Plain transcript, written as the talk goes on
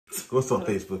What's on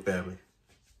Facebook, family?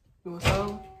 What's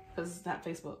up? Because it's not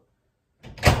Facebook.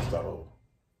 Start over.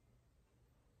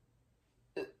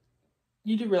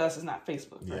 You do realize it's not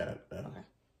Facebook, right? Yeah. Okay.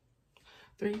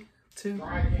 3, 2,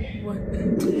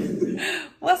 1.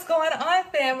 What's going on,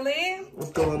 family?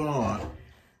 What's going on?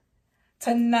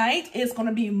 Tonight is going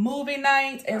to be movie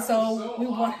night, and so we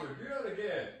want.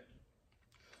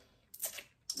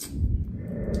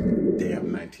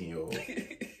 Damn 19-year-old.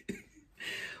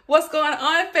 What's going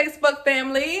on, Facebook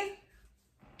family?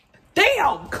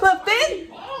 Damn, Clifton!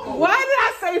 Why did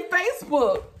I say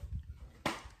Facebook?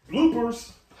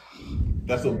 Bloopers.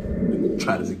 That's a.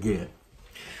 Try this again.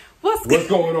 What's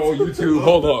going on, YouTube?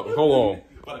 Hold on.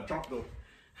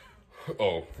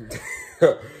 Oh.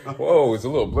 Whoa, it's a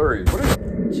little blurry. What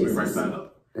is Right side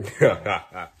up.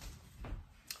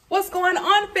 What's going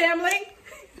on, family?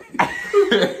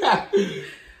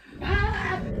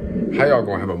 How y'all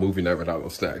gonna have a movie night without no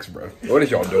snacks, bro? What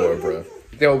is y'all doing, bro?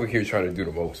 They over here trying to do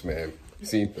the most, man.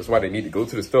 See, that's why they need to go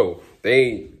to the stove.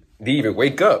 They even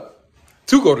wake up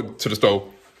to go to the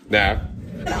stove. Nah.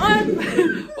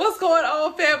 What's going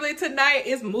on, family? Tonight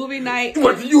is movie night.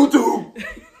 What do you do?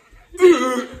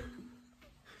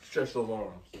 Stretch those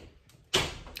arms.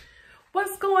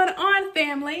 What's going on,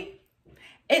 family?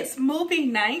 It's movie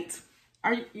night.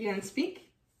 Are you gonna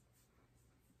speak?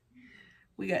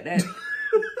 We got that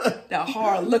that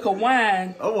hard liquor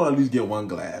wine. I want to at least get one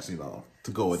glass,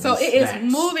 to go with. So these it snacks.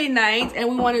 is movie night, and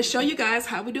we want to show you guys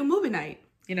how we do movie night.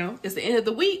 It's the end of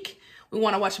the week. We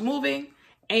want to watch a movie,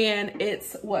 and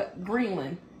it's what?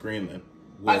 Greenland. Greenland.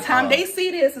 By the time they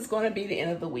see this, it's going to be the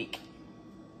end of the week.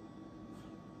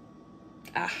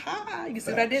 Aha! You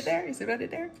see what I did there?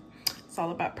 It's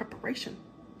all about preparation.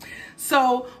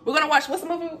 So we're gonna watch. What's the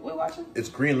movie we're watching? It's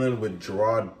Greenland with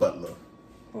Gerard Butler.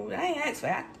 Oh, I ain't asked for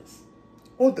actors.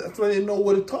 Well, that's why they know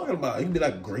what it's talking about. You can be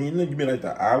like Greenland. You mean like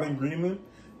the island Greenland?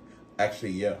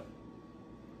 Actually, yeah.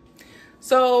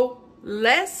 So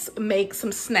let's make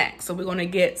some snacks. So we're gonna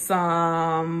get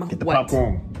some. Get the what?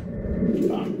 popcorn.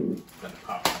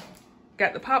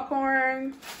 Got the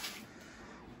popcorn.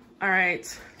 All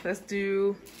right, let's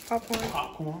do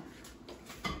popcorn.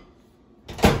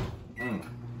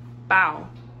 Bow.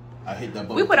 I hate that.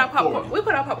 We put our popcorn. We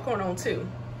put our popcorn on too.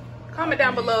 Comment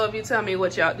down below if you tell me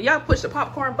what y'all do. Y'all push the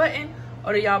popcorn button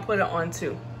or do y'all put it on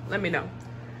too? Let me know.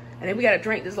 And then we gotta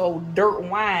drink this old dirt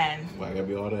wine. Why gotta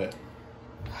be all that?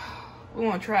 We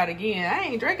wanna try it again. I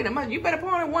ain't drinking that much. You better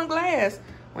pour in one glass.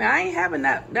 Well, I ain't having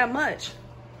that much.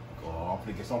 Go off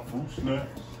to get some fruit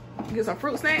snacks. Get some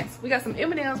fruit snacks. We got some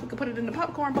M&Ms. We can put it in the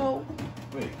popcorn bowl.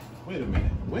 Wait a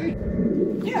minute. Wait.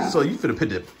 Yeah. So you finna put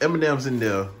the M&Ms in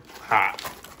there hot.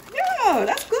 Yeah,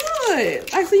 that's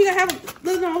good. Like, so you gonna have a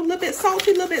little bit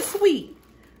salty, a little bit sweet.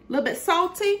 A little bit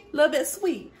salty, a little bit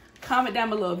sweet. Comment down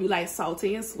below if you like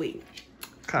salty and sweet.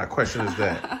 What kind of question is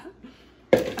that?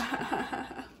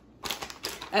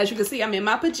 As you can see, I'm in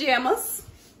my pajamas.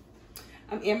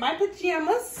 Oh,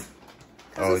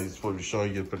 Oh, you're supposed to be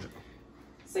showing your pajamas.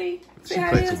 See She how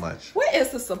play it is? too much. Where is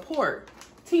the support?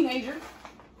 Teenager.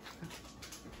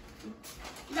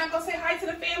 You not gonna say hi to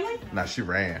the family? Nah, she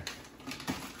ran.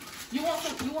 You want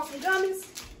some gummies?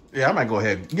 Yeah, I might go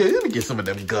ahead. Yeah, let me get some of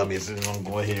them gummies and I'm gonna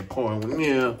go ahead and pour them.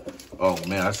 Yeah. Oh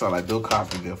man, I sound like Bill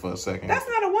Cosby there for a second. That's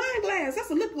not a wine glass. That's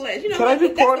a liquor glass. Can I be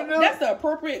part of that? That's the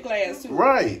appropriate glass too.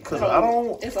 Right, cause I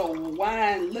don't. It's a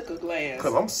wine liquor glass.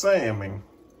 Cause I'm saying, man,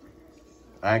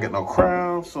 I ain't got no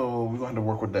crown, so we're gonna have to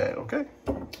work with that. Okay.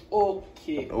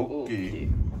 Okay.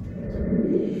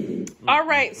 All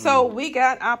right, so we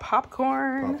got our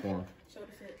popcorn.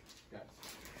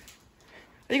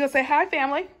 Are you gonna say hi,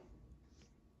 family?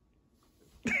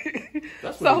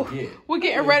 That's what So we get. we're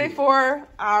getting ready for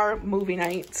our movie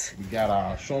night. We got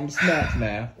our show them snacks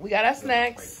now. We got our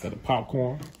snacks. Got the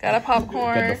popcorn. Got our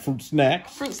popcorn. Got the fruit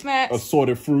snacks. Fruit snacks.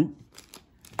 Assorted fruit.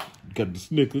 Got the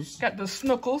Snickers. Got the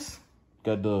snookles.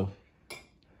 Got the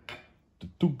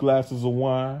 2 glasses of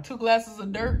wine. 2 glasses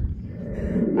of dirt.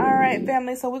 All right,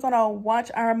 family. So we're gonna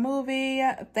watch our movie.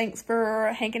 Thanks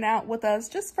for hanging out with us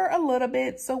just for a little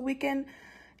bit, so we can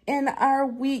end our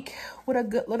week with a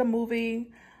good little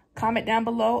movie. Comment down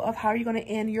below of how you're gonna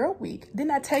end your week.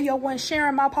 Didn't I tell you I wasn't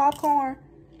sharing my popcorn?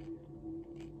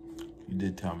 You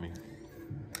did tell me.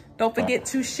 Don't forget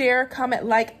to share, comment,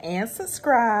 like, and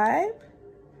subscribe.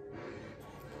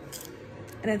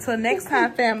 And until next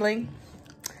time, family,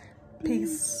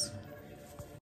 peace.